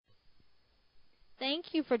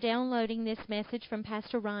Thank you for downloading this message from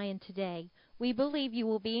Pastor Ryan today. We believe you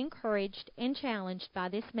will be encouraged and challenged by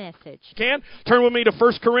this message. Turn with me to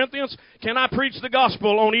 1 Corinthians. Can I preach the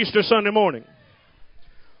gospel on Easter Sunday morning?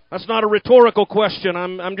 That's not a rhetorical question.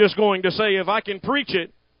 I'm just going to say if I can preach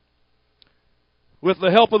it with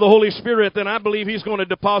the help of the Holy Spirit, then I believe He's going to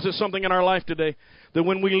deposit something in our life today that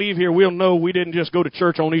when we leave here, we'll know we didn't just go to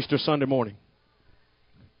church on Easter Sunday morning.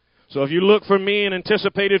 So if you look for me and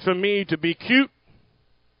anticipated for me to be cute,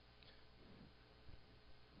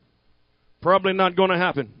 probably not going to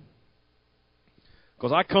happen.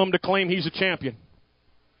 Because I come to claim He's a champion.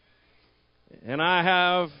 And I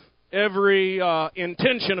have every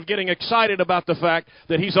intention of getting excited about the fact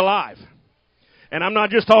that He's alive. And I'm not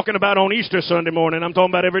just talking about on Easter Sunday morning. I'm talking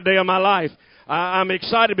about every day of my life. I'm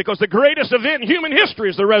excited because the greatest event in human history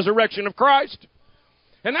is the resurrection of Christ.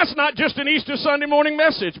 And that's not just an Easter Sunday morning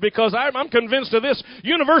message, because I'm convinced of this.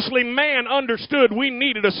 Universally, man understood we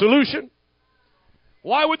needed a solution.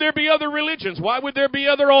 Why would there be other religions? Why would there be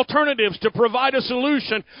other alternatives to provide a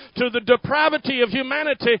solution to the depravity of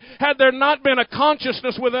humanity had there not been a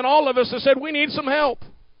consciousness within all of us that said we need some help?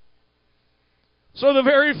 So the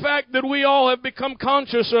very fact that we all have become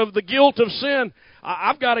conscious of the guilt of sin,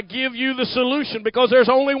 I've got to give you the solution, because there's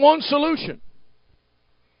only one solution.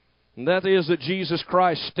 And that is that Jesus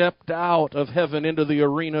Christ stepped out of heaven into the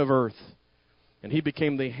arena of earth. And He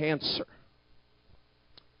became the answer.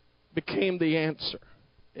 Became the answer.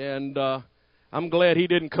 And I'm glad He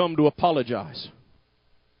didn't come to apologize.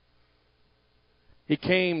 He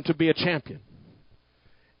came to be a champion.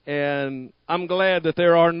 And I'm glad that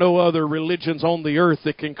there are no other religions on the earth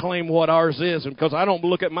that can claim what ours is. And because I don't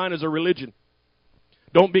look at mine as a religion.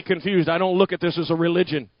 Don't be confused. I don't look at this as a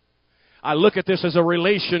religion. I look at this as a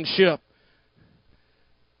relationship.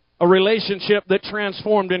 A relationship that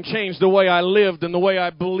transformed and changed the way I lived and the way I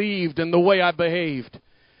believed and the way I behaved.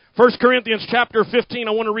 1 Corinthians chapter 15,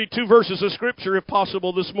 I want to read 2 verses of Scripture if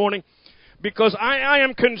possible this morning. Because I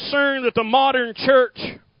am concerned that the modern church,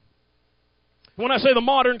 when I say the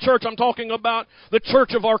modern church, I'm talking about the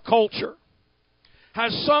church of our culture,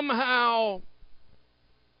 has somehow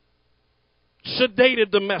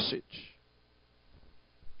sedated the message.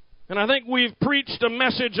 And I think we've preached a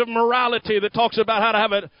message of morality that talks about how to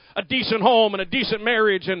have a decent home and a decent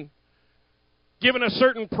marriage and given us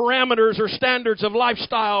certain parameters or standards of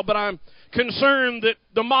lifestyle. But I'm concerned that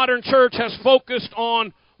the modern church has focused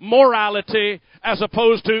on morality as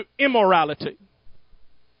opposed to immorality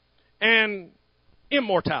and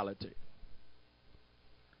immortality.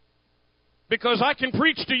 Because I can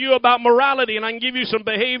preach to you about morality and I can give you some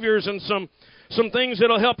behaviors and some things that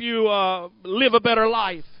will help you live a better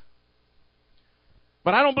life.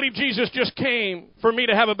 But I don't believe Jesus just came for me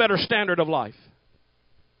to have a better standard of life.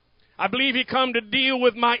 I believe He come to deal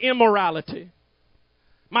with my immorality,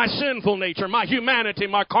 my sinful nature, my humanity,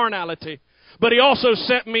 my carnality. But He also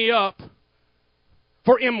set me up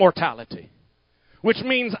for immortality, which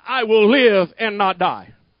means I will live and not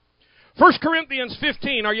die. 1 Corinthians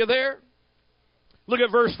 15, are you there? Look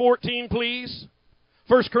at verse 14, please.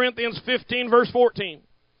 1 Corinthians 15, verse 14.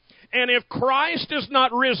 And if Christ is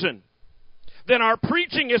not risen, then our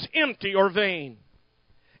preaching is empty or vain,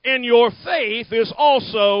 and your faith is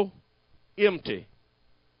also empty.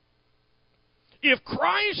 If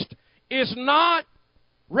Christ is not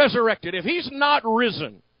resurrected, if He's not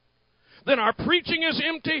risen, then our preaching is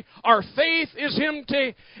empty, our faith is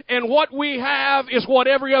empty, and what we have is what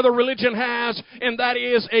every other religion has, and that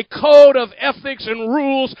is a code of ethics and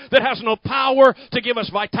rules that has no power to give us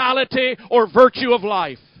vitality or virtue of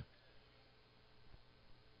life.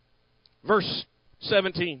 Verse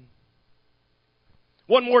 17.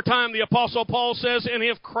 One more time, the Apostle Paul says, and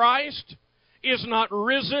if Christ is not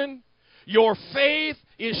risen, your faith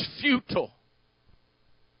is futile.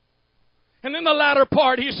 And in the latter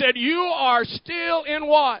part, he said, you are still in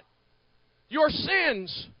what? Your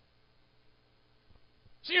sins.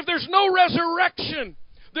 See, if there's no resurrection,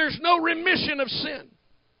 there's no remission of sin.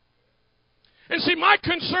 And see, my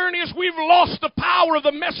concern is we've lost the power of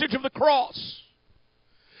the message of the cross.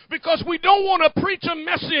 Because we don't want to preach a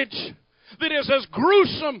message that is as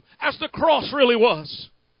gruesome as the cross really was.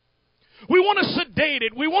 We want to sedate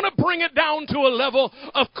it. We want to bring it down to a level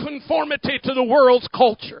of conformity to the world's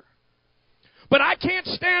culture. But I can't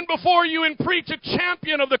stand before you and preach a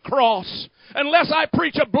champion of the cross unless I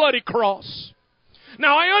preach a bloody cross.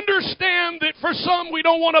 Now, I understand that for some we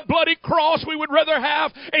don't want a bloody cross. We would rather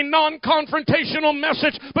have a non-confrontational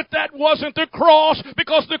message. But that wasn't the cross,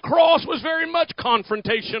 because the cross was very much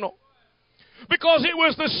confrontational. Because it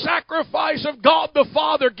was the sacrifice of God the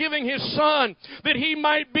Father giving His Son that He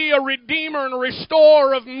might be a redeemer and a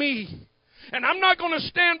restorer of me. And I'm not going to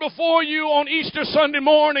stand before you on Easter Sunday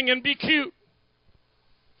morning and be cute.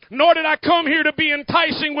 Nor did I come here to be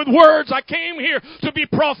enticing with words. I came here to be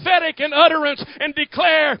prophetic in utterance and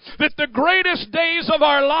declare that the greatest days of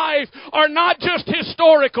our life are not just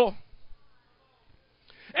historical.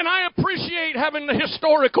 And I appreciate having the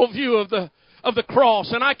historical view of the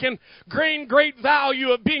cross. And I can gain great value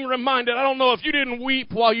of being reminded. I don't know if you didn't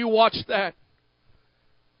weep while you watched that.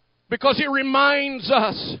 Because it reminds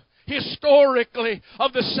us historically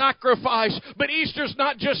of the sacrifice. But Easter's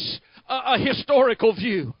not just a historical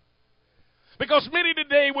view. Because many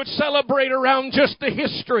today would celebrate around just the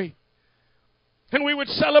history. And we would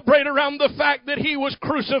celebrate around the fact that He was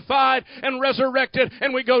crucified and resurrected,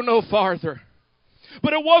 and we go no farther.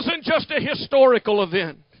 But it wasn't just a historical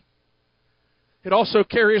event. It also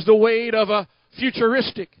carries the weight of a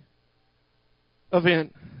futuristic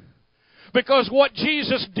event. Because what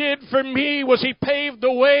Jesus did for me was He paved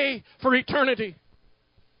the way for eternity.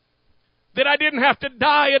 That I didn't have to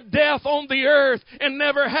die a death on the earth and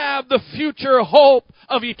never have the future hope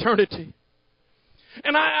of eternity.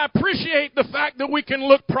 And I appreciate the fact that we can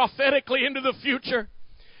look prophetically into the future.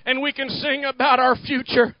 And we can sing about our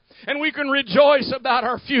future. And we can rejoice about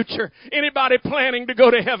our future. Anybody planning to go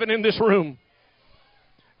to heaven in this room?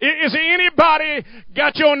 Is anybody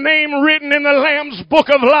got your name written in the Lamb's Book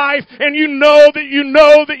of Life and you know that you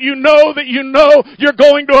know that you know that you know you're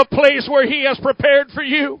going to a place where He has prepared for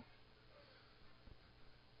you?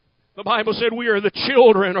 The Bible said we are the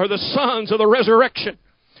children or the sons of the resurrection.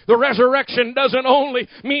 The resurrection doesn't only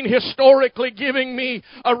mean historically giving me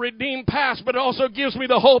a redeemed past, but it also gives me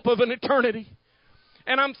the hope of an eternity.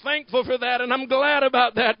 And I'm thankful for that, and I'm glad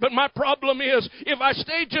about that. But my problem is, if I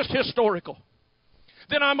stay just historical,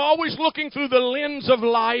 then I'm always looking through the lens of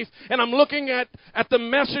life, and I'm looking at the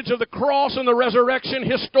message of the cross and the resurrection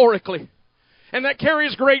historically. And that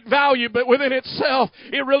carries great value, but within itself,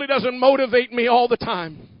 it really doesn't motivate me all the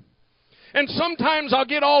time. And sometimes I'll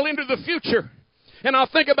get all into the future, and I'll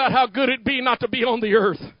think about how good it'd be not to be on the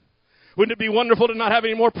earth. Wouldn't it be wonderful to not have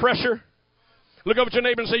any more pressure? Look up at your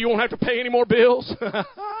neighbor and say, you won't have to pay any more bills.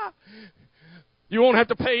 You won't have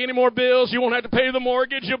to pay any more bills. You won't have to pay the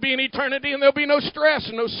mortgage. You'll be in eternity, and there'll be no stress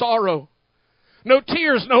and no sorrow. No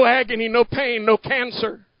tears, no agony, no pain, no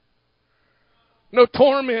cancer. No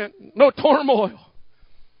torment, no turmoil.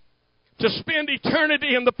 To spend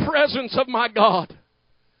eternity in the presence of my God.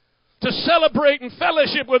 To celebrate and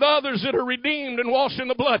fellowship with others that are redeemed and washed in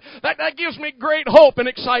the blood. That gives me great hope and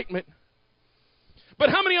excitement. But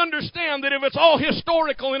how many understand that if it's all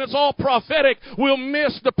historical and it's all prophetic, we'll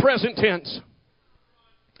miss the present tense?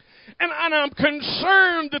 And I'm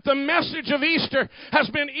concerned that the message of Easter has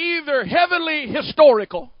been either heavily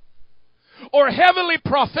historical or heavily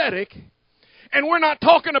prophetic, and we're not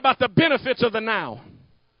talking about the benefits of the now.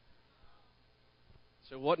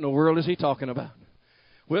 So what in the world is he talking about?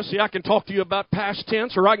 Well, see, I can talk to you about past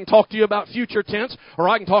tense, or I can talk to you about future tense, or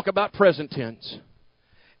I can talk about present tense.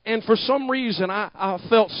 And for some reason, I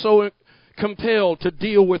felt so compelled to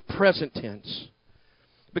deal with present tense.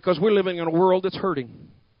 Because we're living in a world that's hurting.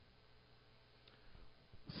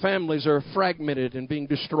 Families are fragmented and being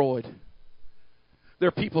destroyed. There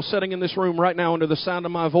are people sitting in this room right now under the sound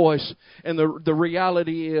of my voice, and the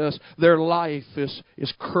reality is their life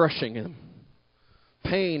is crushing them.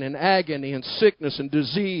 Pain and agony and sickness and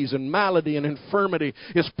disease and malady and infirmity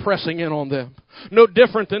is pressing in on them. No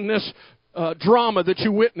different than this drama that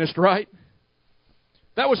you witnessed, right?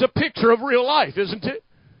 That was a picture of real life, isn't it?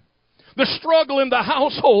 The struggle in the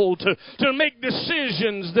household to make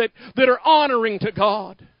decisions that are honoring to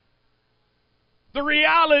God. The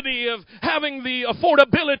reality of having the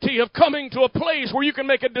affordability of coming to a place where you can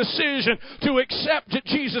make a decision to accept that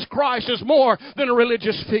Jesus Christ is more than a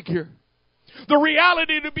religious figure. The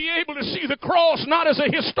reality to be able to see the cross not as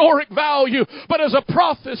a historic value, but as a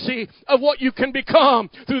prophecy of what you can become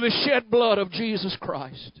through the shed blood of Jesus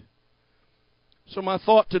Christ. So my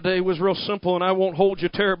thought today was real simple, and I won't hold you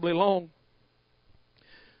terribly long.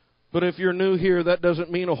 But if you're new here, that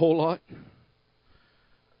doesn't mean a whole lot.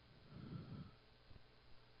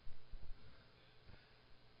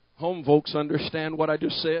 Home folks understand what I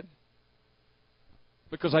just said,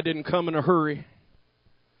 because I didn't come in a hurry.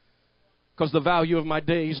 Because the value of my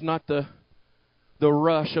day is not the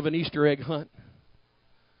rush of an Easter egg hunt.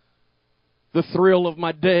 The thrill of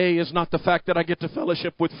my day is not the fact that I get to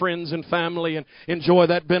fellowship with friends and family and enjoy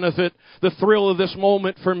that benefit. The thrill of this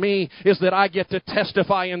moment for me is that I get to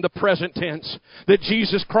testify in the present tense that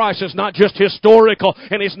Jesus Christ is not just historical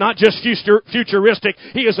and He's not just futuristic.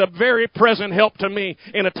 He is a very present help to me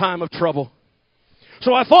in a time of trouble.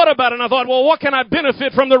 So I thought about it, and I thought, well, what can I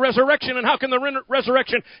benefit from the resurrection, and how can the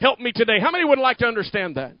resurrection help me today? How many would like to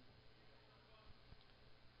understand that?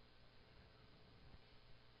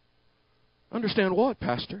 Understand what,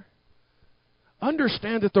 Pastor?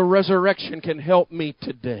 Understand that the resurrection can help me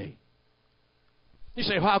today. You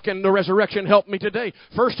say, how can the resurrection help me today?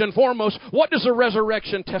 First and foremost, what does the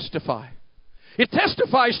resurrection testify? It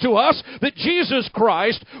testifies to us that Jesus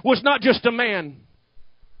Christ was not just a man,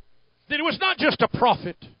 that he was not just a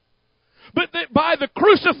prophet, but that by the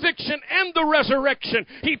crucifixion and the resurrection,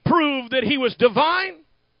 he proved that he was divine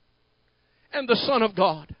and the Son of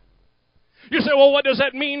God. You say, well, what does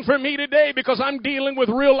that mean for me today? Because I'm dealing with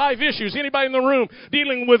real life issues. Anybody in the room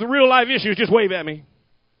dealing with real life issues, just wave at me.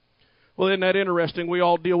 Well, isn't that interesting? We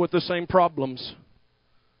all deal with the same problems.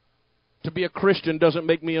 To be a Christian doesn't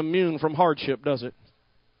make me immune from hardship, does it?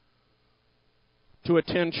 To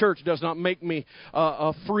attend church does not make me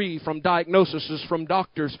free from diagnoses from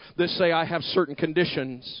doctors that say I have certain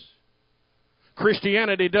conditions.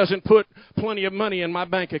 Christianity doesn't put plenty of money in my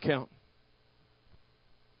bank account.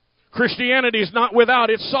 Christianity is not without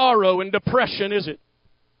its sorrow and depression, is it?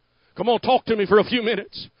 Come on, talk to me for a few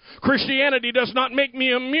minutes. Christianity does not make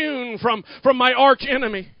me immune from my arch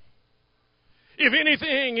enemy. If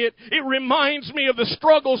anything, it reminds me of the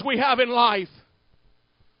struggles we have in life.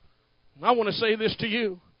 I want to say this to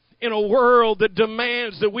you. In a world that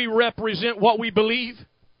demands that we represent what we believe,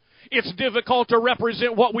 it's difficult to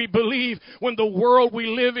represent what we believe when the world we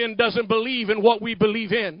live in doesn't believe in what we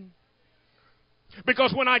believe in.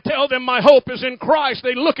 Because when I tell them my hope is in Christ,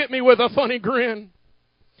 they look at me with a funny grin.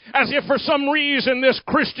 As if for some reason this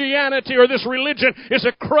Christianity or this religion is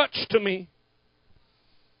a crutch to me.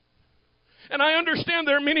 And I understand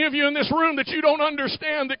there are many of you in this room that you don't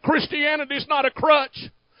understand that Christianity is not a crutch.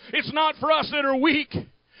 It's not for us that are weak.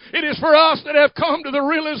 It is for us that have come to the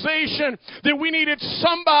realization that we needed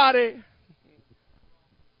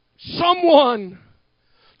someone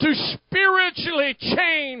to spiritually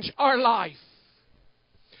change our life.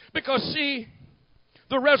 Because, see,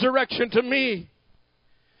 the resurrection to me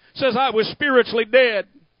says I was spiritually dead,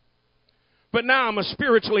 but now I'm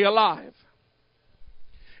spiritually alive.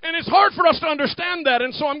 And it's hard for us to understand that,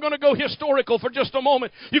 and so I'm going to go historical for just a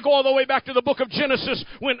moment. You go all the way back to the book of Genesis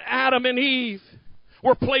when Adam and Eve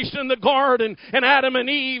were placed in the garden, and Adam and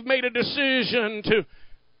Eve made a decision to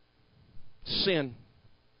sin.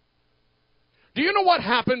 Do you know what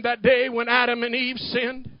happened that day when Adam and Eve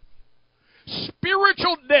sinned?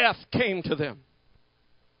 Spiritual death came to them.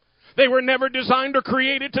 They were never designed or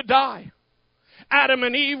created to die. Adam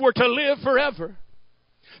and Eve were to live forever.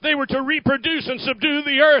 They were to reproduce and subdue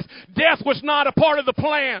the earth. Death was not a part of the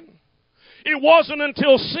plan. It wasn't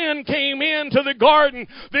until sin came into the garden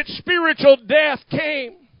that spiritual death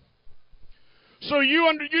came. So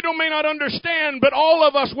you may not understand, but all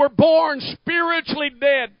of us were born spiritually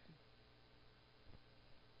dead.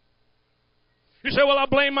 You say, well, I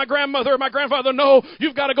blame my grandmother or my grandfather. No,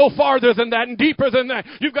 you've got to go farther than that and deeper than that.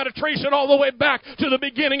 You've got to trace it all the way back to the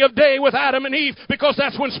beginning of day with Adam and Eve, because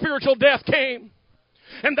that's when spiritual death came.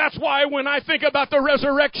 And that's why when I think about the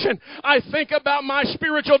resurrection, I think about my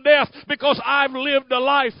spiritual death, because I've lived a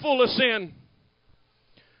life full of sin.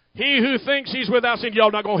 He who thinks he's without sin,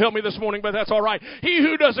 y'all not going to help me this morning, but that's all right. He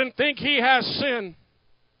who doesn't think he has sin,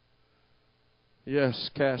 yes,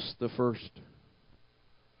 cast the first.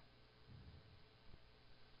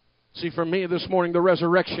 See, for me this morning, the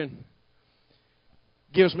resurrection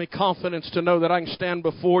gives me confidence to know that I can stand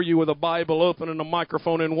before you with a Bible open and a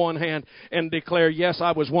microphone in one hand and declare, yes,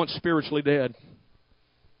 I was once spiritually dead.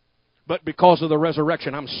 But because of the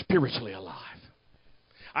resurrection, I'm spiritually alive.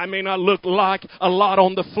 I may not look like a lot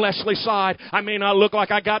on the fleshly side. I may not look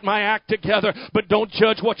like I got my act together. But don't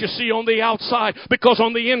judge what you see on the outside, because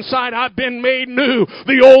on the inside I've been made new.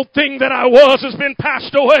 The old thing that I was has been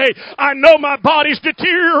passed away. I know my body's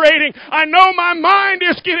deteriorating. I know my mind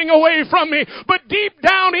is getting away from me. But deep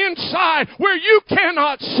down inside, where you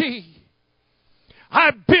cannot see,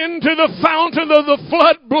 I've been to the fountain of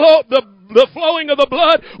the flowing of the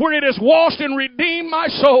blood, where it has washed and redeemed my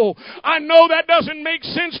soul. I know that doesn't make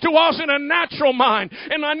sense to us in a natural mind.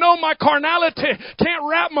 And I know my carnality can't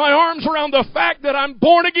wrap my arms around the fact that I'm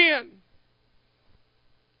born again.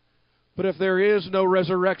 But if there is no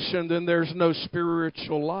resurrection, then there's no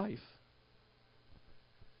spiritual life.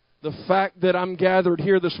 The fact that I'm gathered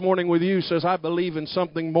here this morning with you says I believe in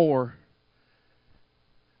something more.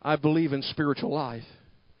 I believe in spiritual life.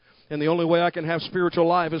 And the only way I can have spiritual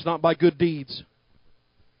life is not by good deeds.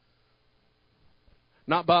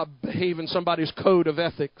 Not by behaving somebody's code of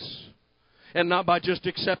ethics. And not by just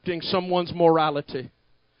accepting someone's morality.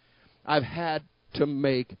 I've had to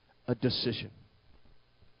make a decision.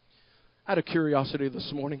 Out of curiosity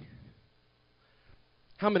this morning,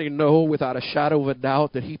 how many know without a shadow of a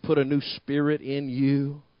doubt that He put a new spirit in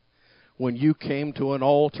you when you came to an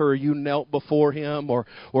altar, or you knelt before Him,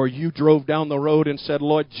 or you drove down the road and said,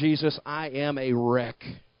 Lord Jesus, I am a wreck.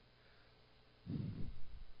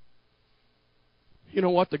 You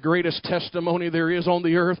know what the greatest testimony there is on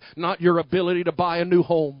the earth? Not your ability to buy a new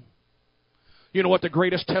home. You know what the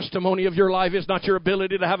greatest testimony of your life is? Not your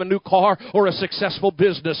ability to have a new car or a successful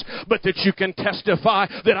business, but that you can testify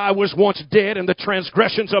that I was once dead in the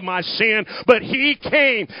transgressions of my sin, but He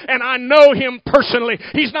came, and I know Him personally.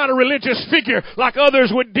 He's not a religious figure like others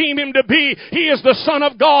would deem Him to be. He is the Son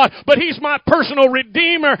of God, but He's my personal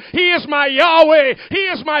Redeemer. He is my Yahweh. He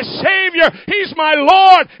is my Savior. He's my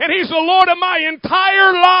Lord, and He's the Lord of my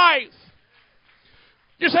entire life.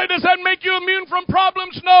 You say, does that make you immune from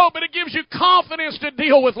problems? No, but it gives you confidence to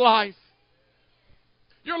deal with life.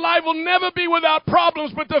 Your life will never be without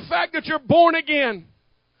problems, but the fact that you're born again,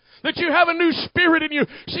 that you have a new spirit in you,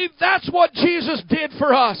 see, that's what Jesus did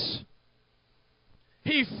for us.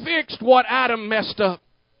 He fixed what Adam messed up.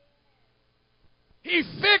 He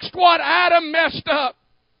fixed what Adam messed up.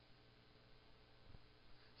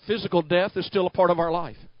 Physical death is still a part of our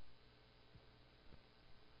life.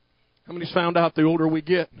 How many's found out the older we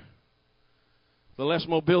get, the less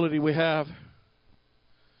mobility we have,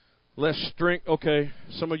 less strength? Okay,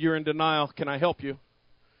 some of you are in denial. Can I help you?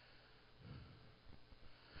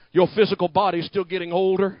 Your physical body is still getting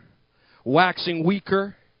older, waxing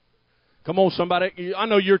weaker. Come on, somebody. I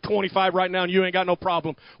know you're 25 right now and you ain't got no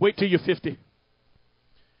problem. Wait till you're 50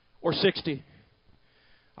 or 60.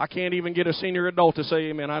 I can't even get a senior adult to say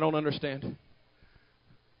amen. I don't understand.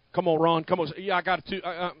 Come on, Ron. Come on. Yeah, I got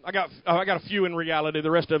a few in reality.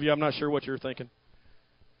 The rest of you, I'm not sure what you're thinking.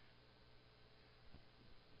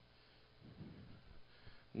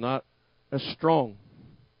 Not as strong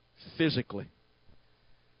physically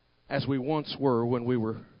as we once were when we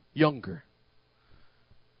were younger.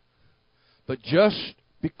 But just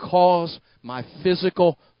because my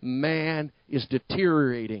physical man is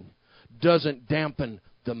deteriorating doesn't dampen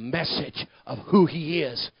the message of who He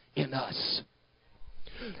is in us.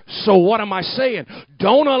 So what am I saying?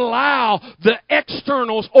 Don't allow the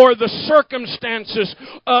externals or the circumstances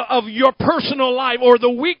of your personal life or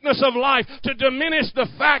the weakness of life to diminish the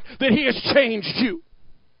fact that He has changed you.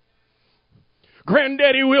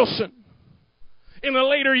 Granddaddy Wilson, in the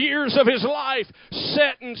later years of his life,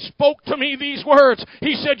 sat and spoke to me these words.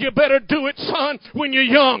 He said, you better do it, son, when you're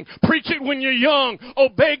young. Preach it when you're young.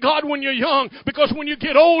 Obey God when you're young. Because when you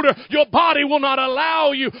get older, your body will not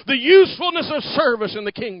allow you the usefulness of service in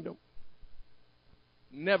the kingdom.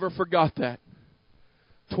 Never forgot that.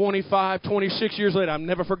 25, 26 years later, I've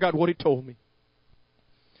never forgot what he told me.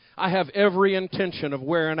 I have every intention of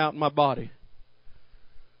wearing out my body.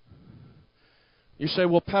 You say,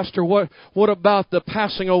 well, Pastor, what about the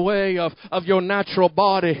passing away of your natural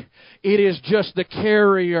body? It is just the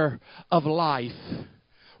carrier of life.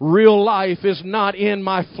 Real life is not in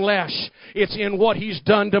my flesh. It's in what He's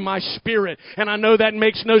done to my spirit. And I know that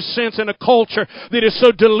makes no sense in a culture that is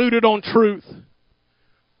so diluted on truth.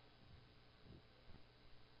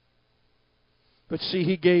 But see,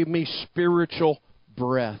 He gave me spiritual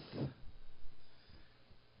breath.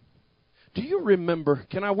 Do you remember?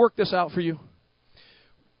 Can I work this out for you?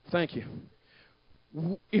 Thank you.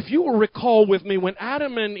 If you will recall with me, when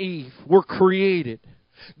Adam and Eve were created,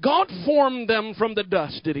 God formed them from the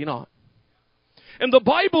dust, did He not? And the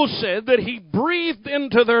Bible said that He breathed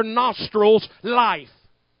into their nostrils life.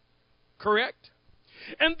 Correct?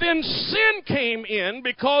 And then sin came in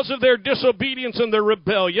because of their disobedience and their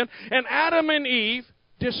rebellion, and Adam and Eve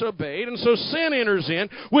disobeyed, and so sin enters in,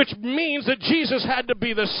 which means that Jesus had to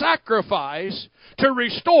be the sacrifice to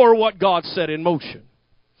restore what God set in motion.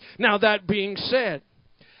 Now, that being said,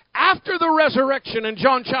 after the resurrection in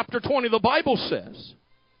John chapter 20, the Bible says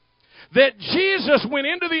that Jesus went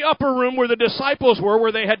into the upper room where the disciples were,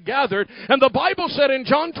 where they had gathered, and the Bible said in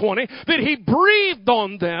John 20 that He breathed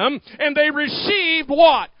on them, and they received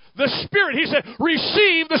what? The Spirit. He said,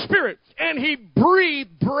 receive the Spirit. And He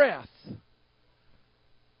breathed breath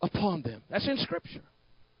upon them. That's in Scripture.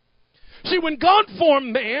 See, when God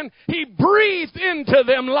formed man, He breathed into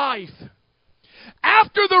them life.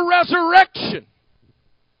 After the resurrection,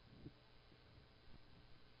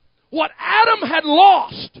 what Adam had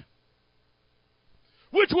lost,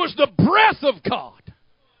 which was the breath of God,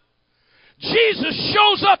 Jesus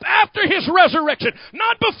shows up after His resurrection,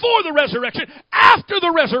 not before the resurrection, after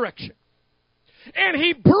the resurrection. And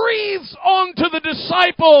He breathes onto the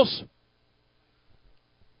disciples.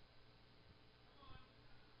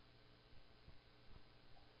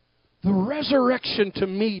 The resurrection to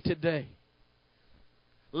me today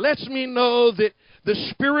lets me know that the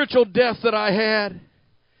spiritual death that I had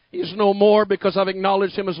is no more because I've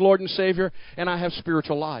acknowledged Him as Lord and Savior, and I have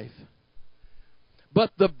spiritual life.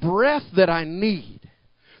 But the breath that I need,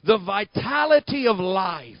 the vitality of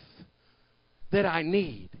life that I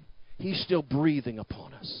need, He's still breathing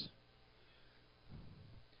upon us.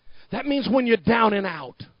 That means when you're down and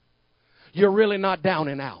out, you're really not down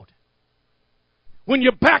and out. When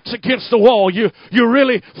your back's against the wall, you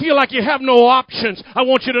really feel like you have no options. I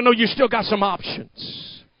want you to know you still got some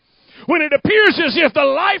options. When it appears as if the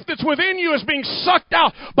life that's within you is being sucked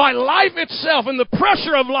out by life itself and the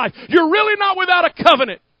pressure of life, you're really not without a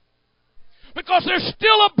covenant. Because there's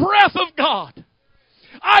still a breath of God.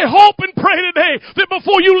 I hope and pray today that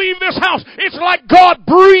before you leave this house, it's like God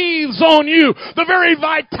breathes on you. The very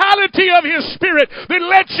vitality of His Spirit that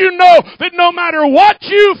lets you know that no matter what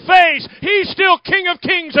you face, He's still King of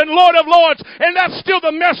Kings and Lord of Lords. And that's still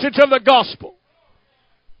the message of the gospel.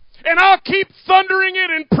 And I'll keep thundering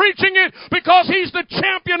it and preaching it because He's the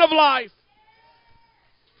champion of life.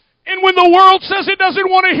 And when the world says it doesn't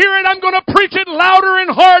want to hear it, I'm going to preach it louder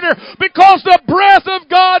and harder because the breath of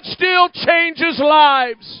God still changes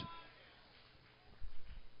lives.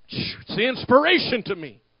 It's the inspiration to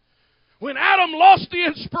me. When Adam lost the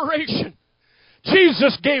inspiration,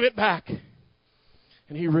 Jesus gave it back.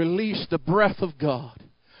 And He released the breath of God,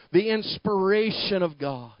 the inspiration of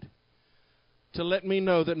God, to let me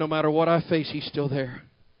know that no matter what I face, He's still there.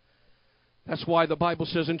 That's why the Bible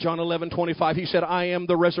says in John 11:25, He said, I am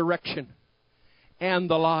the resurrection and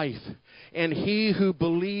the life. And he who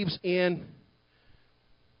believes in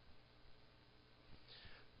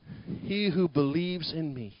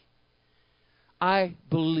me, I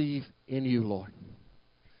believe in you, Lord.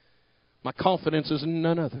 My confidence is in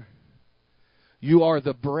none other. You are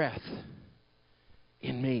the breath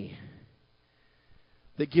in me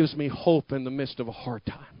that gives me hope in the midst of a hard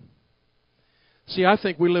time. See, I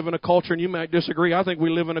think we live in a culture, and you might disagree, I think we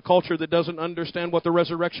live in a culture that doesn't understand what the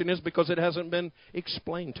resurrection is because it hasn't been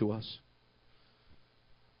explained to us.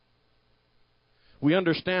 We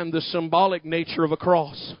understand the symbolic nature of a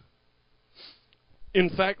cross. In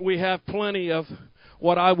fact, we have plenty of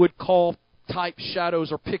what I would call type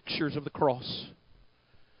shadows or pictures of the cross.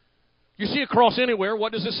 You see a cross anywhere,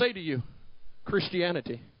 what does it say to you?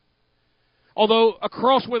 Christianity. Although a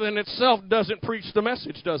cross within itself doesn't preach the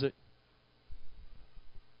message, does it?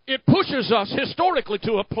 It pushes us historically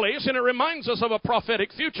to a place and it reminds us of a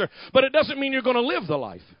prophetic future. But it doesn't mean you're going to live the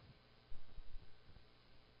life.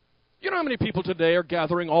 You know how many people today are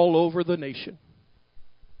gathering all over the nation?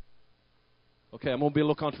 Okay, I'm going to be a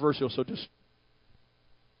little controversial, so just...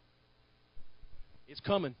 It's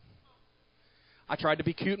coming. I tried to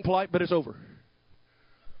be cute and polite, but it's over.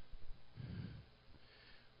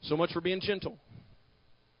 So much for being gentle.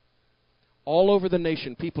 All over the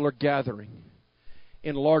nation, people are gathering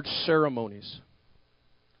in large ceremonies,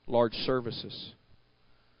 large services,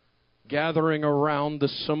 gathering around the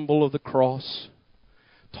symbol of the cross,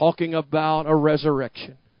 talking about a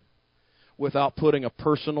resurrection without putting a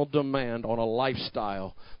personal demand on a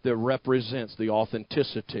lifestyle that represents the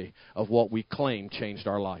authenticity of what we claim changed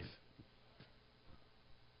our life.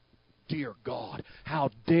 Dear God, how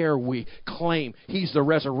dare we claim He's the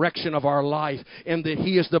resurrection of our life and that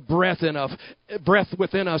He is the breath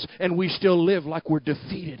within us, and we still live like we're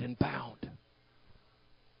defeated and bound.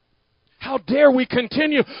 How dare we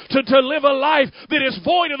continue to live a life that is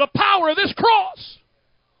void of the power of this cross?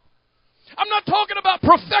 I'm not talking about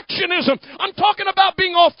perfectionism. I'm talking about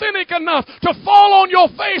being authentic enough to fall on your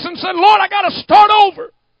face and say, Lord, I got to start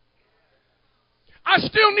over. I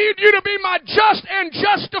still need you to be my just and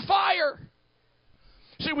justifier.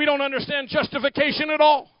 See, we don't understand justification at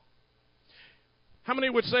all. How many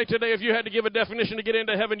would say today, if you had to give a definition to get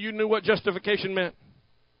into heaven, you knew what justification meant?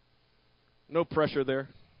 No pressure there.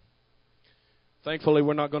 Thankfully,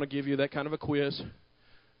 we're not going to give you that kind of a quiz.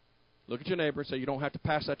 Look at your neighbor and say, you don't have to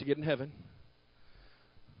pass that to get in heaven.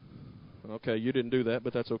 Okay, you didn't do that,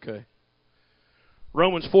 but that's okay.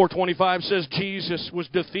 Romans 4:25 says Jesus was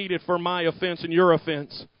defeated for my offense and your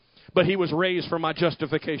offense, but He was raised for my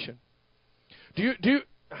justification. If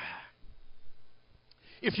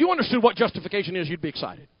you understood what justification is, you'd be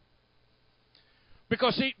excited.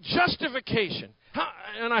 Because, see, justification,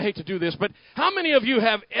 and I hate to do this, but how many of you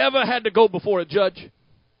have ever had to go before a judge?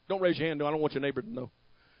 Don't raise your hand, no, I don't want your neighbor to know.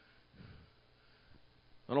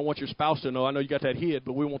 I don't want your spouse to know. I know you got that hid,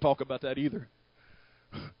 but we won't talk about that either.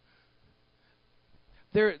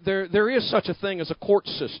 There is such a thing as a court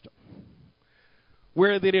system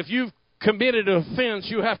where that if you've committed an offense,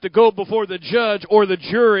 you have to go before the judge or the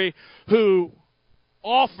jury who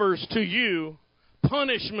offers to you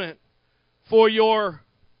punishment for your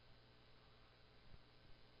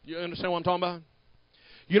You understand what I'm talking about?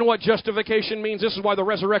 You know what justification means? This is why the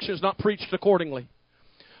resurrection is not preached accordingly.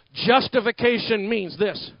 Justification means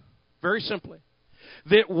this, very simply,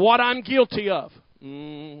 that what I'm guilty of,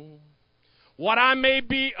 what I may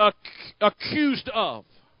be accused of,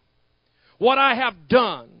 what I have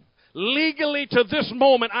done, legally to this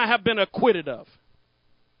moment I have been acquitted of.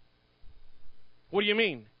 What do you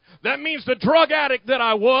mean? That means the drug addict that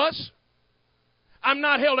I was, I'm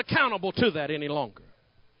not held accountable to that any longer.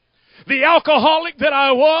 The alcoholic that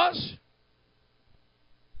I was,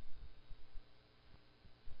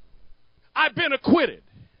 I've been acquitted.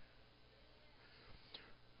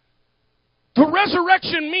 The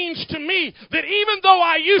resurrection means to me that even though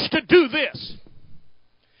I used to do this,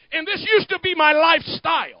 and this used to be my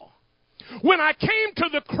lifestyle, when I came to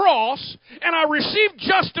the cross and I received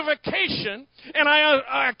justification and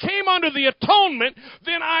I came under the atonement,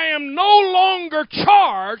 then I am no longer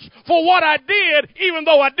charged for what I did, even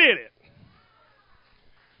though I did it.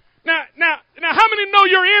 Now, how many know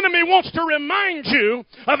your enemy wants to remind you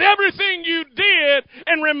of everything you did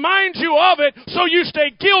and remind you of it so you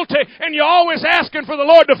stay guilty and you're always asking for the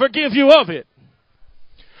Lord to forgive you of it?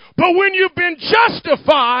 But when you've been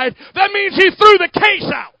justified, that means He threw the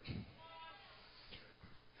case out.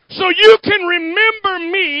 So you can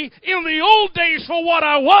remember me in the old days for what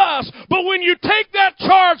I was, but when you take that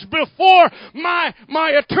charge before my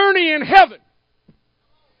attorney in heaven,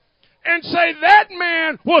 and say, that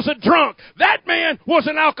man was a drunk. That man was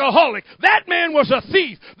an alcoholic. That man was a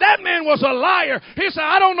thief. That man was a liar. He said,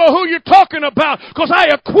 I don't know who you're talking about because I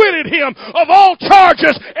acquitted him of all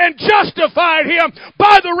charges and justified him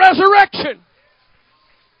by the resurrection.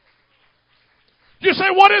 You say,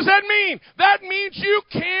 what does that mean? That means you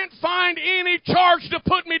can't find any charge to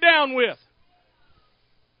put me down with.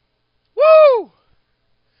 Woo!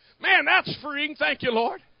 Man, that's freeing. Thank you,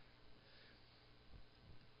 Lord.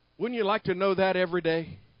 Wouldn't you like to know that every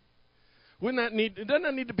day? Doesn't that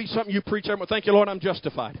need to be something you preach? Thank you, Lord, I'm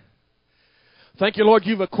justified. Thank you, Lord,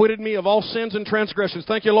 you've acquitted me of all sins and transgressions.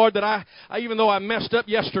 Thank you, Lord, that I even though I messed up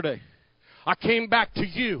yesterday, I came back to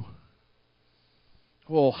you.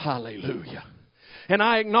 Oh, hallelujah. And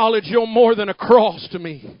I acknowledge you're more than a cross to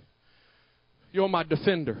me. You're my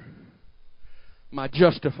defender, my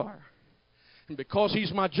justifier. And because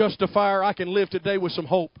He's my justifier, I can live today with some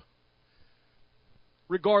hope,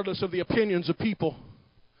 regardless of the opinions of people.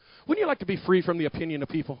 Wouldn't you like to be free from the opinion of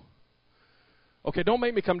people? Okay, don't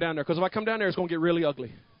make me come down there, because if I come down there, it's going to get really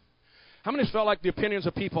ugly. How many felt like the opinions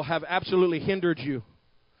of people have absolutely hindered you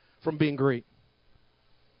from being great?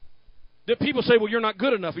 That people say, well, you're not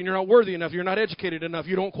good enough, and you're not worthy enough, you're not educated enough,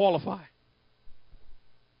 you don't qualify.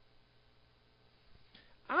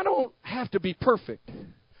 I don't have to be perfect.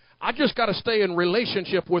 I just got to stay in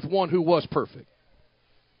relationship with one who was perfect.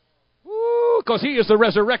 Because He is the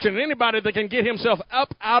resurrection. And anybody that can get himself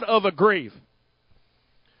up out of a grave.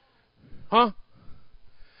 Huh?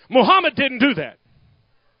 Muhammad didn't do that.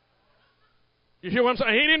 You hear what I'm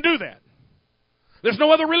saying? He didn't do that. There's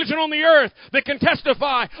no other religion on the earth that can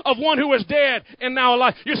testify of one who is dead and now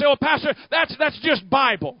alive. You say, well, Pastor, that's just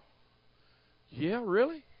Bible. Yeah,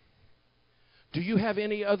 really? Do you have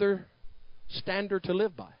any other standard to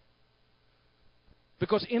live by?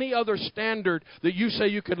 Because any other standard that you say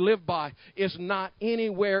you could live by is not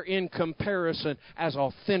anywhere in comparison as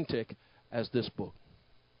authentic as this book.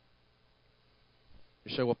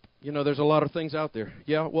 You say, well, there's a lot of things out there.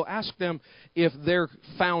 Yeah, well, ask them if their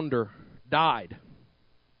founder died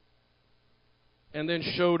and then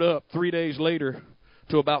showed up 3 days later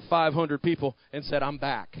to about 500 people and said, I'm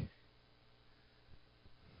back.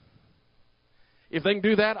 If they can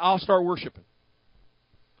do that, I'll start worshiping.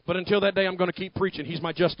 But until that day, I'm going to keep preaching. He's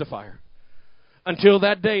my justifier. Until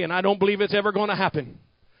that day, and I don't believe it's ever going to happen,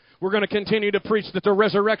 we're going to continue to preach that the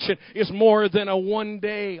resurrection is more than a one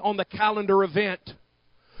day on the calendar event.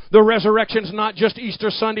 The resurrection is not just Easter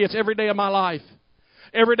Sunday. It's every day of my life.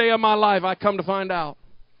 Every day of my life, I come to find out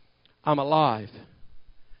I'm alive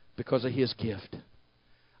because of His gift.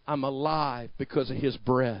 I'm alive because of His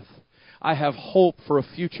breath. I have hope for a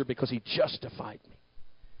future because He justified me.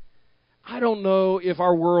 I don't know if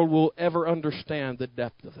our world will ever understand the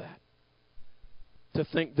depth of that. To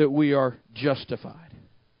think that we are justified.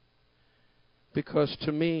 Because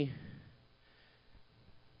to me,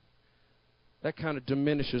 that kind of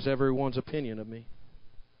diminishes everyone's opinion of me.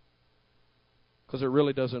 Because it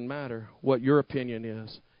really doesn't matter what your opinion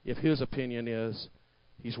is. If His opinion is,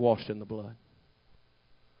 He's washed in the blood.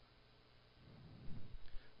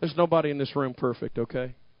 There's nobody in this room perfect,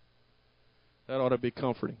 okay? That ought to be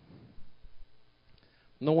comforting.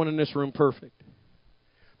 No one in this room perfect.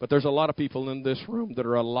 But there's a lot of people in this room that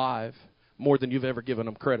are alive more than you've ever given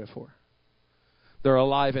them credit for. They're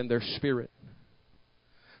alive in their spirit.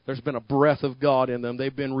 There's been a breath of God in them.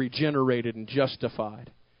 They've been regenerated and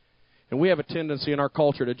justified. And we have a tendency in our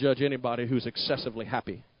culture to judge anybody who's excessively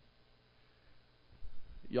happy.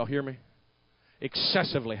 Y'all hear me?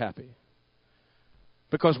 Excessively happy.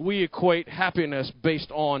 Because we equate happiness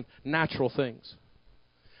based on natural things.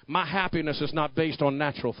 My happiness is not based on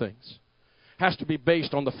natural things. It has to be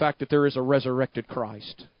based on the fact that there is a resurrected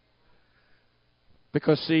Christ.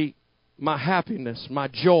 Because, see, my happiness, my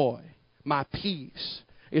joy, my peace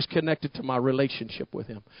is connected to my relationship with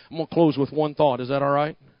Him. I'm going to close with one thought. Is that all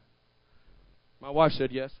right? My wife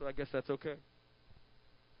said yes, so I guess that's okay.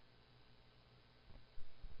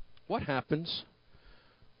 What happens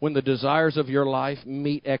when the desires of your life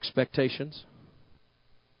meet expectations?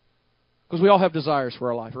 Because we all have desires for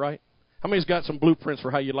our life, right? How many's got some blueprints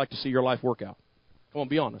for how you'd like to see your life work out? Come on,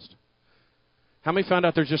 be honest. How many found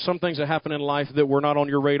out there's just some things that happen in life that were not on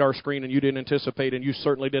your radar screen and you didn't anticipate and you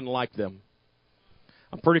certainly didn't like them?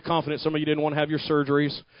 I'm pretty confident some of you didn't want to have your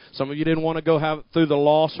surgeries. Some of you didn't want to go through the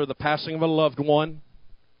loss or the passing of a loved one.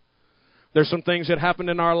 There's some things that happened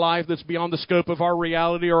in our life that's beyond the scope of our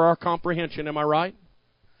reality or our comprehension. Am I right?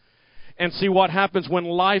 And see what happens when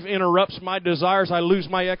life interrupts my desires, I lose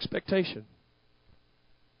my expectation.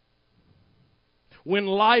 When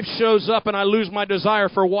life shows up and I lose my desire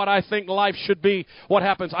for what I think life should be, what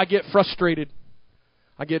happens? I get frustrated.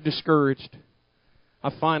 I get discouraged.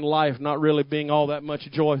 I find life not really being all that much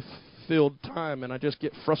joy-filled time, and I just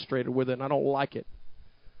get frustrated with it, and I don't like it.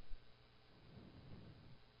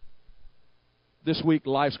 This week,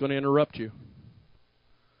 life's going to interrupt you.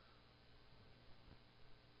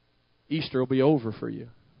 Easter will be over for you.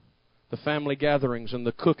 The family gatherings and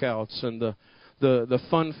the cookouts and the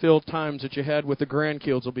fun-filled times that you had with the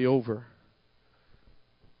grandkids will be over.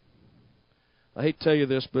 I hate to tell you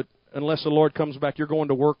this, but unless the Lord comes back, you're going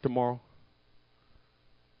to work tomorrow.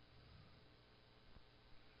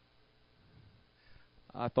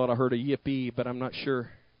 I thought I heard a yippee, but I'm not sure.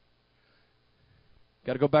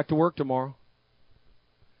 Got to go back to work tomorrow.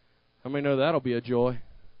 How many know that'll be a joy?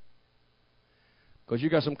 Because you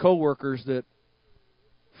got some coworkers that,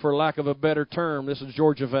 for lack of a better term, this is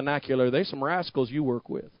Georgia vernacular, they some rascals you work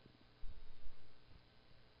with.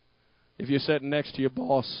 If you're sitting next to your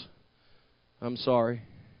boss, I'm sorry.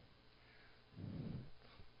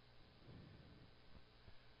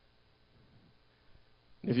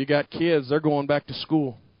 If you got kids, they're going back to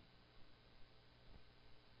school.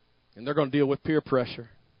 And they're going to deal with peer pressure.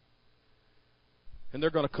 And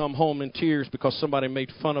they're going to come home in tears because somebody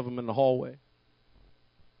made fun of them in the hallway.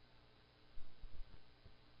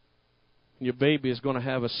 And your baby is going to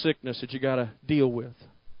have a sickness that you got to deal with.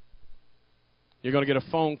 You're going to get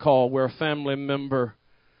a phone call where a family member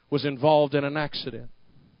was involved in an accident.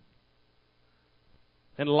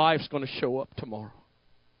 And life's going to show up tomorrow.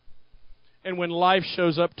 And when life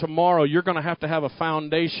shows up tomorrow, you're going to have a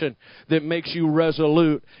foundation that makes you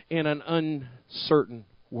resolute in an uncertain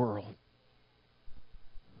world.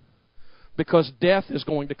 Because death is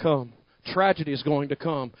going to come. Tragedy is going to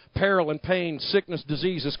come. Peril and pain, sickness,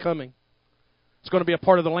 disease is coming. It's going to be a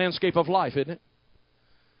part of the landscape of life, isn't it?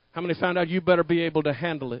 How many found out you better be able to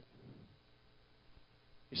handle it?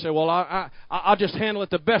 You say, well, I'll just handle it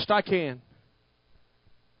the best I can.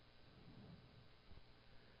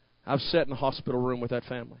 I've sat in a hospital room with that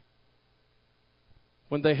family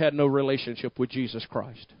when they had no relationship with Jesus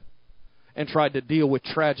Christ and tried to deal with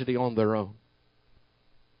tragedy on their own.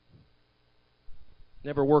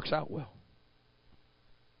 Never works out well.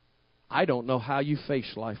 I don't know how you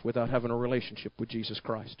face life without having a relationship with Jesus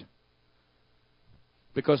Christ.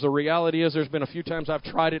 Because the reality is there's been a few times I've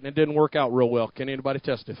tried it and it didn't work out real well. Can anybody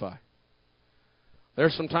testify?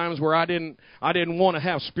 There's some times where I didn't want to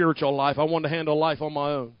have spiritual life. I wanted to handle life on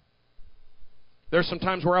my own. There's some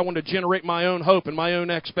times where I wanted to generate my own hope and my own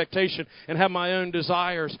expectation and have my own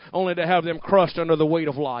desires only to have them crushed under the weight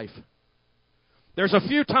of life. There's a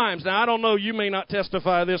few times, now I don't know, you may not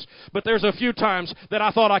testify this, but there's a few times that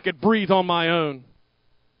I thought I could breathe on my own.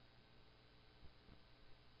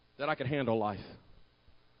 That I could handle life.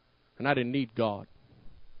 And I didn't need God.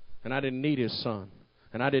 And I didn't need His Son.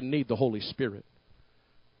 And I didn't need the Holy Spirit.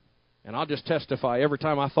 And I'll just testify, every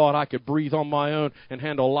time I thought I could breathe on my own and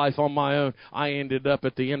handle life on my own, I ended up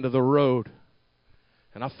at the end of the road.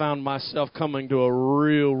 And I found myself coming to a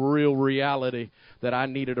real reality that I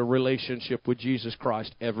needed a relationship with Jesus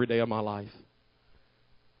Christ every day of my life.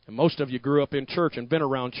 And most of you grew up in church and been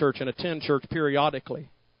around church and attend church periodically.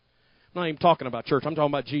 I'm not even talking about church. I'm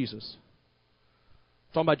talking about Jesus.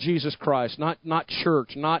 I'm talking about Jesus Christ, not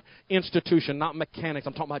church, not institution, not mechanics.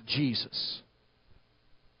 I'm talking about Jesus.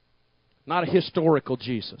 Not a historical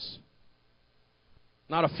Jesus.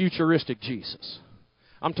 Not a futuristic Jesus.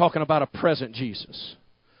 I'm talking about a present Jesus,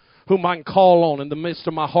 whom I can call on in the midst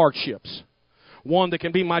of my hardships. One that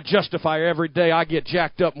can be my justifier every day I get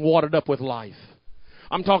jacked up and watered up with life.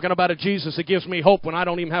 I'm talking about a Jesus that gives me hope when I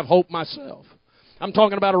don't even have hope myself. I'm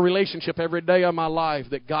talking about a relationship every day of my life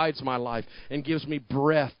that guides my life and gives me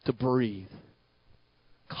breath to breathe,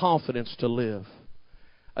 confidence to live.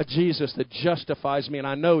 A Jesus that justifies me, and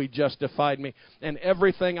I know He justified me, and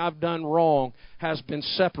everything I've done wrong has been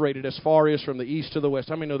separated as far as from the east to the west.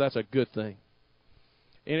 How many know that's a good thing?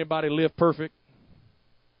 Anybody live perfect?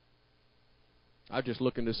 I'm just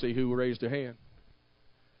looking to see who raised their hand.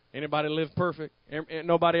 Anybody live perfect?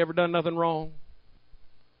 Nobody ever done nothing wrong?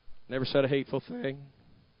 Never said a hateful thing?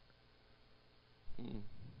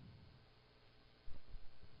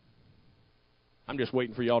 I'm just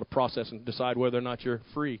waiting for y'all to process and decide whether or not you're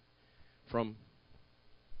free from.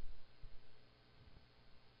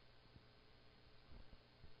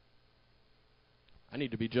 I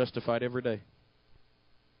need to be justified every day.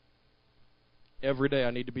 Every day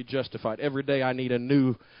I need to be justified. Every day I need a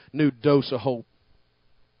new dose of hope.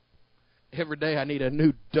 Every day I need a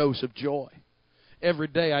new dose of joy. Every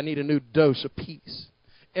day I need a new dose of peace.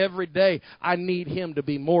 Every day I need Him to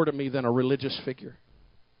be more to me than a religious figure.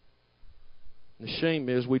 The shame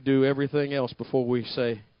is we do everything else before we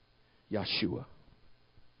say Yeshua.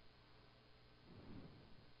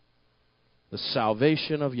 The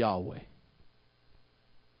salvation of Yahweh.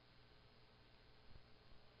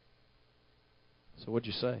 So what'd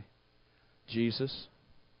you say? Jesus,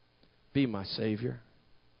 be my Savior.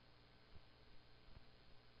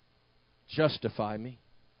 Justify me.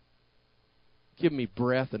 Give me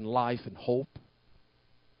breath and life and hope.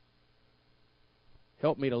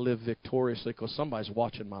 Help me to live victoriously because somebody's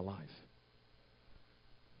watching my life.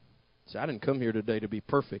 See, I didn't come here today to be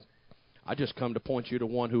perfect. I just come to point you to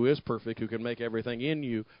one who is perfect, who can make everything in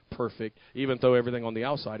you perfect, even though everything on the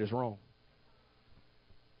outside is wrong.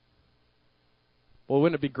 Well,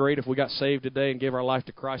 wouldn't it be great if we got saved today and gave our life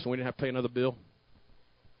to Christ and we didn't have to pay another bill?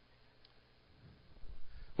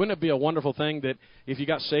 Wouldn't it be a wonderful thing that if you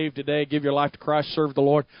got saved today, give your life to Christ, serve the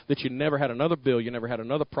Lord, that you never had another bill, you never had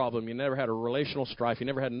another problem, you never had a relational strife, you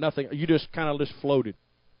never had nothing, you just kind of just floated.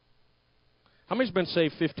 How many's been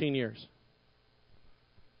saved 15 years?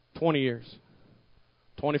 20 years?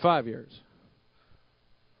 25 years?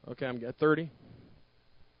 Okay, I'm at 30.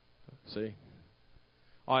 See?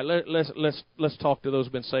 All right, let's talk to those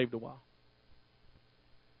who've been saved a while.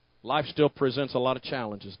 Life still presents a lot of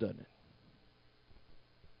challenges, doesn't it?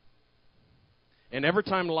 And every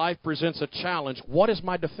time life presents a challenge, what is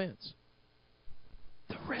my defense?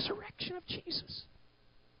 The resurrection of Jesus.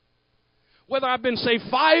 Whether I've been saved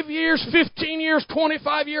 5 years, 15 years,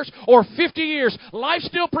 25 years, or 50 years, life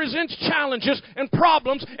still presents challenges and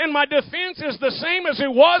problems, and my defense is the same as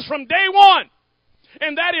it was from day one.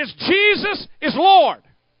 And that is Jesus is Lord.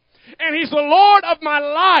 And He's the Lord of my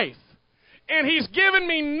life. And He's given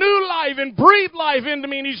me new life and breathed life into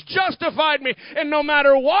me, and He's justified me. And no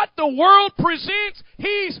matter what the world presents,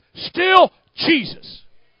 He's still Jesus.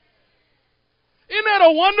 Isn't that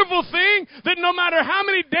a wonderful thing? That no matter how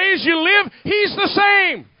many days you live, He's the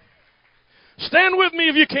same. Stand with me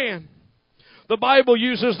if you can. The Bible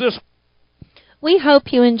uses this. We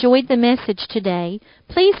hope you enjoyed the message today.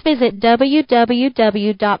 Please visit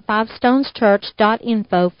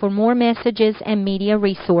www.fivestoneschurch.info for more messages and media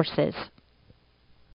resources.